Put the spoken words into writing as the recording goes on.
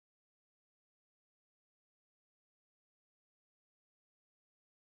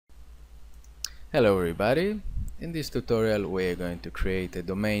Hello everybody, in this tutorial we're going to create a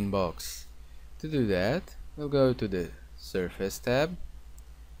domain box. To do that, we'll go to the Surface tab,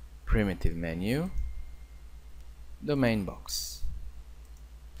 Primitive menu, Domain box.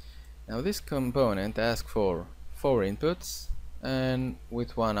 Now this component asks for 4 inputs and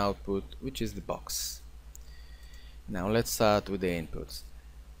with one output, which is the box. Now let's start with the inputs.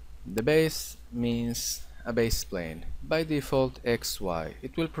 The base means a base plane, by default XY.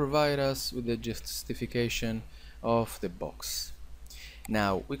 It will provide us with the justification of the box.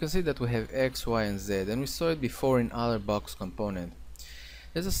 Now we can see that we have X, Y and Z, and we saw it before in other box component.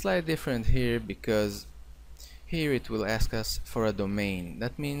 There's a slight difference here because here it will ask us for a domain.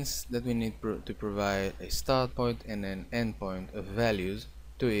 That means that we need to provide a start point and an end point of values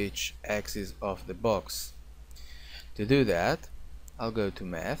to each axis of the box. To do that, I'll go to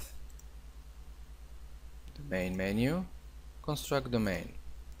Math, Domain menu, Construct Domain.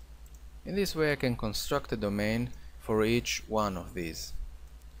 In this way I can construct a domain for each one of these.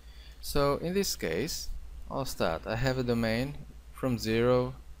 So in this case, I'll start. I have a domain from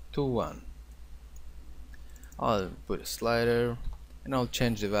 0 to 1. I'll put a slider and I'll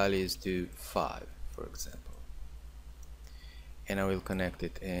change the values to 5, for example. And I will connect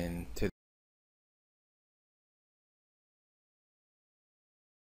it into